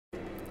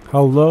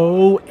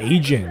Hello,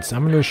 agents.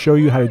 I'm going to show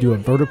you how to do a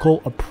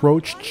vertical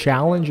approach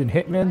challenge in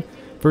Hitman.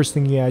 First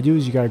thing you got to do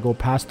is you got to go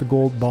past the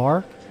gold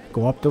bar,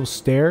 go up those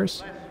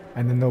stairs,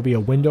 and then there'll be a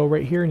window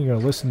right here, and you're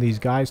going to listen to these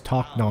guys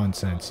talk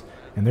nonsense.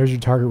 And there's your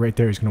target right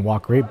there. He's going to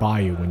walk right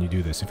by you when you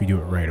do this, if you do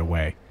it right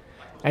away.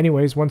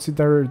 Anyways, once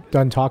they're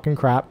done talking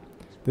crap,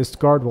 this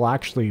guard will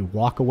actually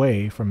walk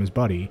away from his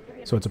buddy,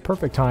 so it's a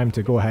perfect time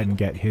to go ahead and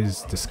get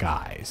his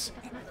disguise.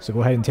 So go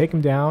ahead and take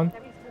him down,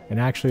 and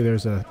actually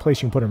there's a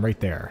place you can put him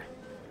right there.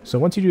 So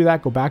once you do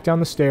that, go back down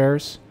the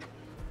stairs,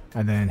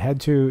 and then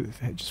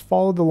just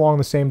follow along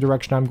the same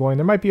direction I'm going.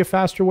 There might be a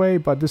faster way,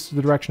 but this is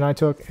the direction I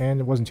took, and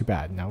it wasn't too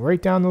bad. Now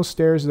right down those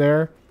stairs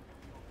there,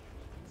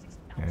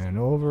 and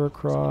over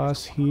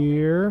across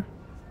here.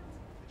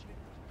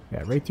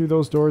 Yeah, right through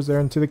those doors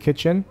there into the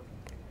kitchen.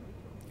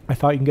 I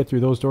thought you can get through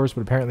those doors, but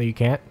apparently you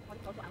can't.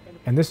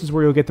 And this is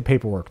where you'll get the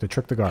paperwork to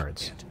trick the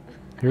guards.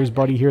 Here's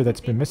Buddy here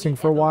that's been missing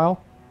for a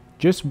while.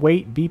 Just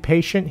wait, be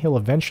patient, he'll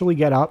eventually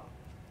get up.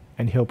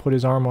 And he'll put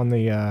his arm on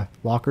the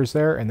lockers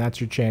there, and that's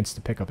your chance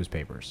to pick up his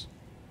papers.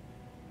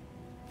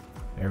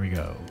 There we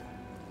go.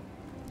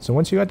 So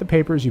once you got the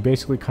papers, you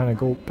basically kind of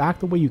go back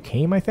the way you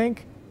came, I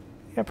think?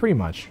 Yeah, pretty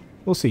much.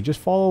 We'll see. Just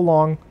follow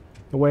along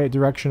the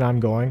direction I'm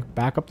going.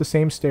 Back up the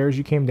same stairs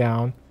you came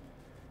down.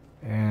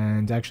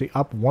 And actually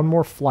up one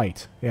more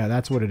flight. Yeah,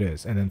 that's what it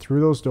is. And then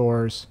through those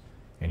doors,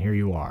 and here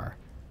you are.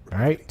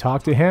 Alright,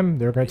 talk to him.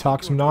 They're going to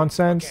talk some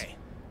nonsense.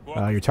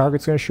 Your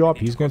target's going to show up.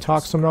 He's going to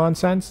talk some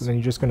nonsense, and then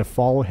you're just going to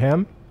follow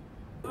him.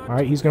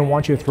 Alright, he's going to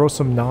want you to throw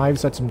some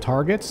knives at some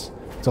targets.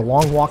 It's a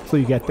long walk till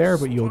you get there,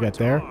 but you'll get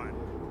there.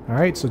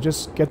 Alright, so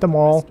just get them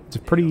all. It's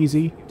pretty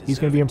easy. He's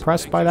going to be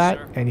impressed by that,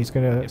 and he's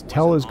going to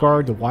tell his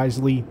guard to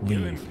wisely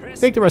leave.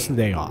 Take the rest of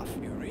the day off.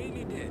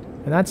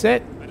 And that's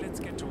it.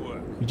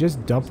 You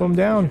just dump them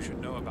down.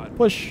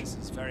 Push.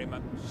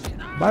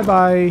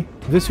 Bye-bye.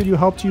 If this video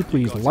helped you,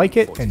 please like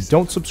it, and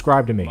don't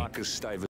subscribe to me.